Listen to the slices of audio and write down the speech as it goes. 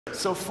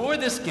So for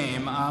this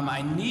game,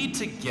 I need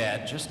to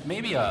get just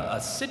maybe a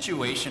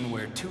situation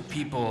where two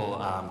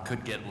people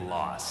could get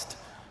lost.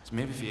 So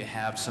maybe if you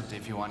have something,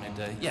 if you wanted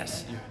to,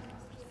 yes.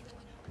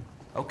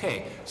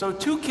 Okay, so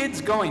two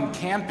kids going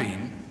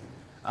camping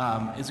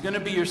is going to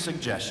be your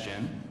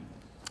suggestion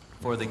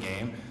for the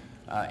game.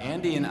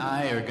 Andy and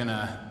I are going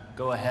to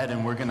go ahead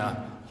and we're going to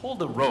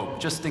hold a rope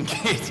just in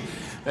case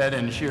that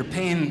in sheer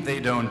pain they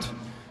don't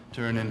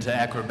turn into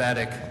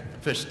acrobatic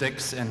fish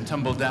sticks and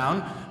tumble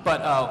down.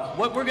 But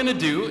what we're going to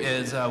do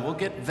is we'll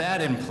get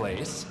that in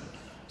place.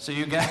 So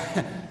you guys,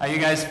 how you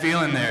guys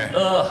feeling there?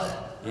 Ugh.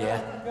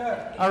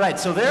 Yeah. All right,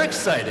 so they're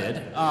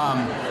excited,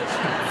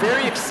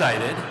 very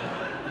excited.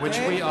 Which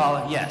we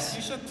all, yes.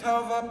 You should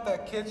tell them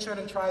that kids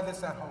shouldn't try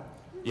this at home.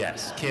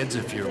 Yes, kids,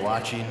 if you're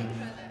watching,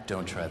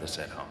 don't try this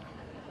at home.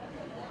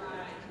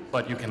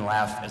 But you can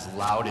laugh as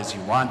loud as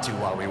you want to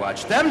while we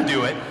watch them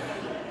do it.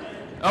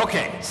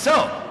 Okay,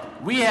 so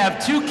we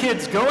have two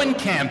kids going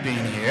camping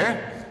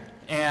here.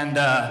 And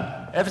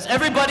is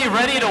everybody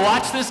ready to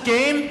watch this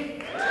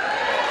game?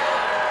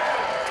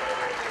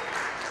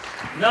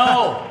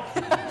 No.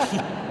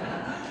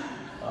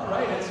 All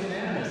right, it's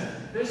unanimous.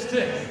 Fish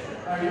sticks,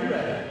 are you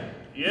ready?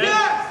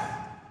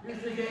 Yes!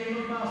 Here's the game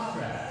of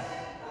Mousetrap.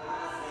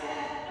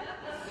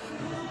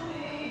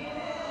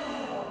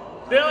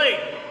 Billy!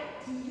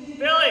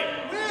 Billy!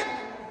 Whit!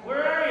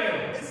 Where are you?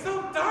 It's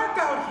so dark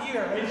out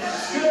here. It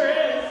sure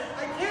is.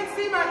 I can't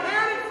see my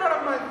hand in front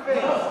of my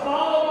face. Just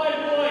follow my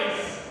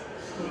voice.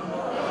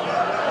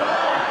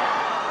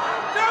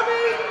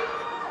 Dummy!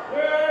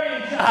 Where are you,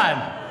 John?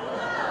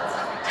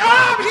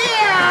 I'm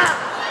here!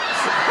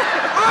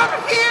 I'm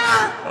here!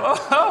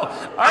 Oh,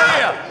 are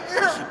you?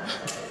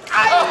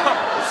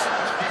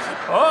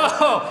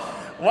 Oh,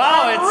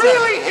 wow, I'm it's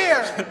really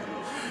here!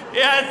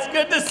 yeah, it's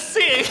good to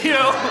see you.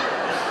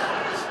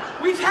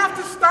 We have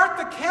to start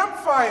the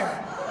campfire.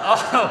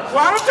 Oh.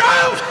 Why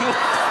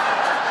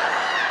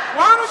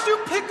don't you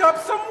pick up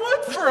some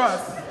wood for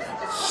us?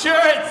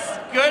 Sure, it's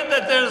good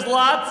that there's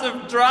lots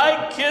of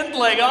dry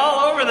kindling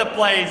all over the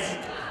place.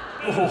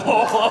 Whoa,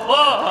 whoa,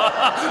 whoa.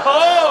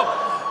 Oh!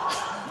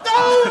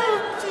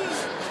 Oh, jeez.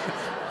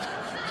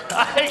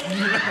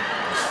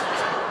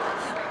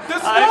 The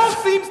snow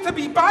seems to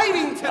be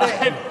biting today.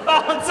 I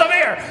found some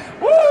here.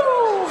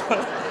 Woo!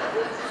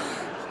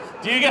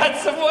 Do you got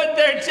some wood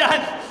there,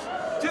 John?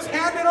 Just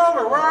hand it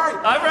over. Where are you?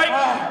 I'm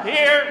right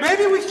here.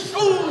 Maybe we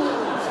should.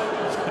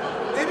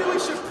 Maybe we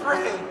should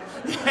pray.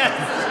 Yes.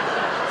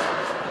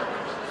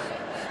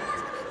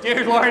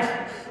 Dear Lord,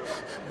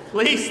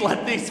 please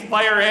let these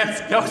fire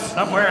ants go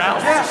somewhere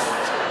else. Yes.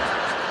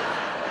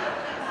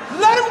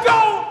 Let them go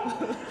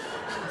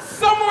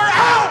somewhere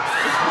else.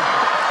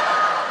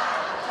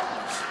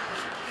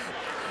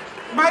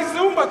 My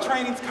Zumba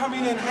training's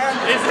coming in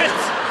handy. Is it?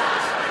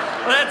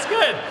 Well, that's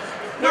good.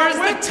 Where's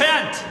the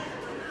tent?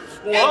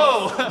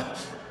 Whoa.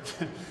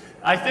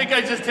 I think I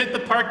just hit the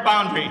park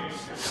boundary.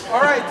 All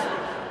right.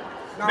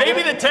 Now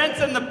Maybe the tent's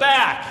in the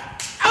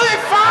back. Oh, I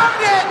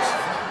found it!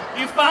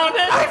 You found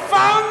it? I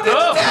found the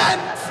Oh.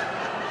 tent!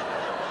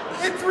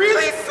 It's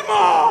really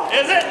small!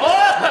 Is it?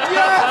 Oh!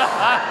 Yes!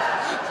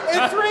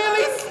 It's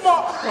really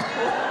small!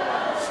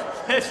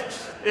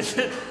 Is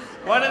it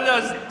one of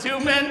those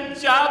two-men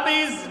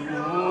jobbies?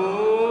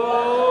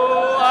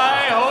 Ooh,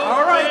 I hope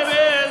All right. it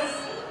is.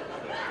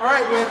 All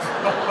right, Whit.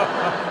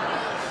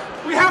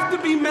 We have to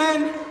be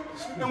men,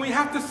 and we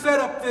have to set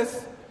up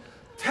this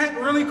tent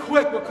really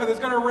quick because it's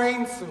going to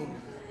rain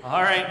soon.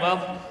 All right,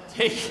 well,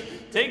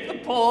 take the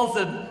poles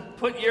and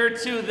put your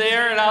two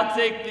there, and I'll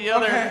take the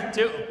other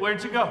two.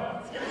 Where'd you go?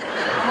 I'm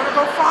going to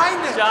go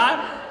find it.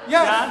 John?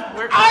 Yes. John,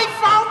 where? I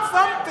found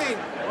something.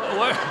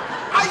 Where?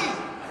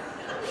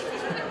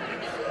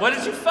 What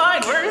did you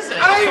find? Where is it?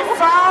 I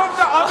found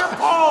the other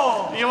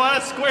pole. You want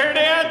a square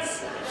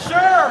dance?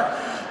 Sure.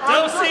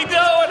 Do-si-do,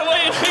 and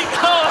away we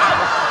go.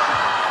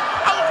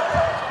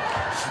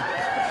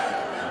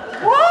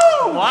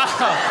 Woo!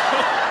 Wow.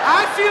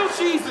 I feel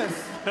Jesus.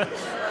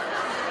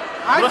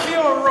 I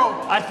feel a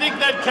rope. I think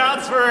that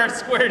counts for our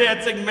square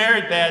dancing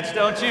merit badge,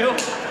 don't you?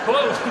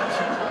 Whoa.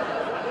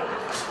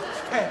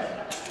 Okay.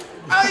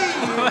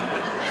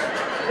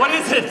 What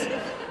is it?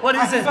 What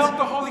is I it? felt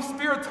the Holy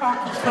Spirit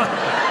talking to me.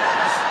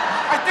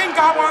 I think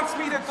God wants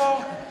me to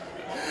go,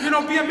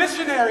 be a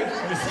missionary.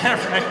 Is that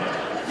right?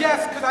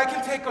 Yes, because I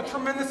can take a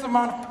tremendous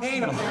amount of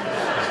pain up there.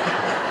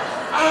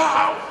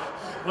 Ow!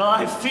 Well,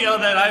 I feel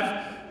that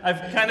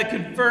I've kind of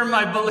confirmed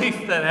my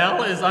belief that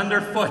hell is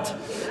underfoot.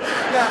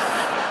 Yes.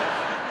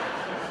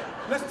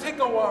 Let's take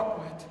a walk,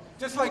 Whit,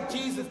 just like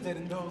Jesus did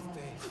in those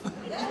days.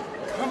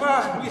 Come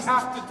on, we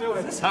have to do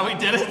it. That's how we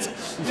did it?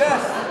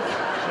 Yes.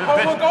 Oh,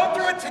 we'll go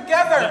through it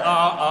together.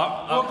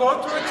 We'll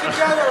go through it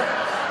together.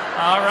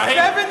 All right.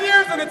 7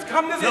 years and it's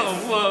come to this.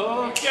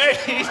 Whoa, okay.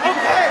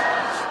 Okay.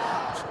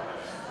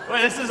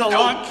 Well, this is a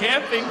long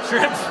camping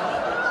trip.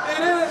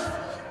 It is.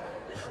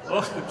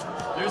 Oh,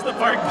 there's the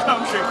park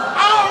boundary.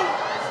 Ow!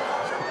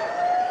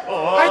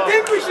 Oh. I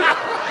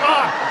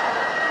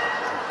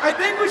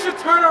think we should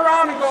turn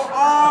around and go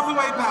all the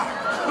way back.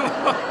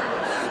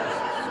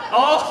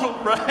 Oh,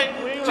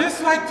 right.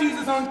 Just like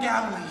Jesus on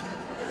Galilee.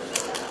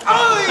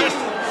 Oh,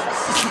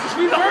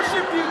 we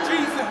worship you,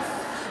 Jesus.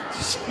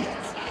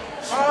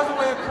 All the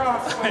way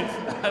across, folks.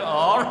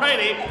 All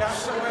righty.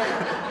 That's the way.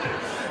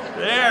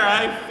 There,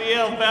 I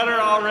feel better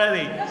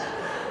already.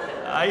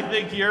 I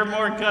think you're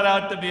more cut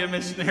out to be a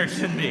missionary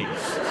than me.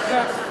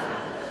 Yes.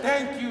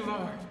 Thank you,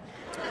 Lord,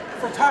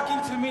 for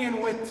talking to me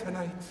and Whit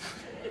tonight.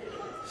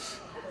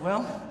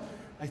 Well,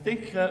 I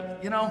think,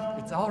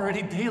 it's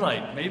already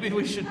daylight. Maybe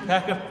we should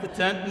pack up the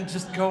tent and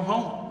just go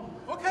home.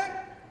 Okay.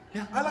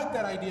 Yeah. I like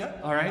that idea.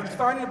 All right. I'm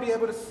starting to be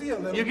able to see a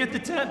little. You get the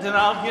tent and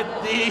I'll get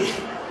the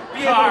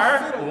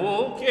car.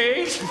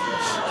 Okay.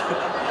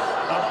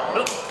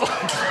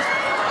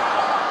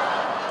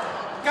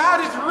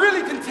 God is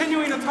really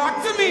continuing to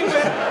talk to me,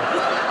 Whit.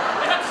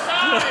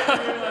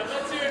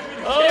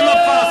 Team of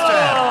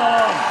Mousetrap.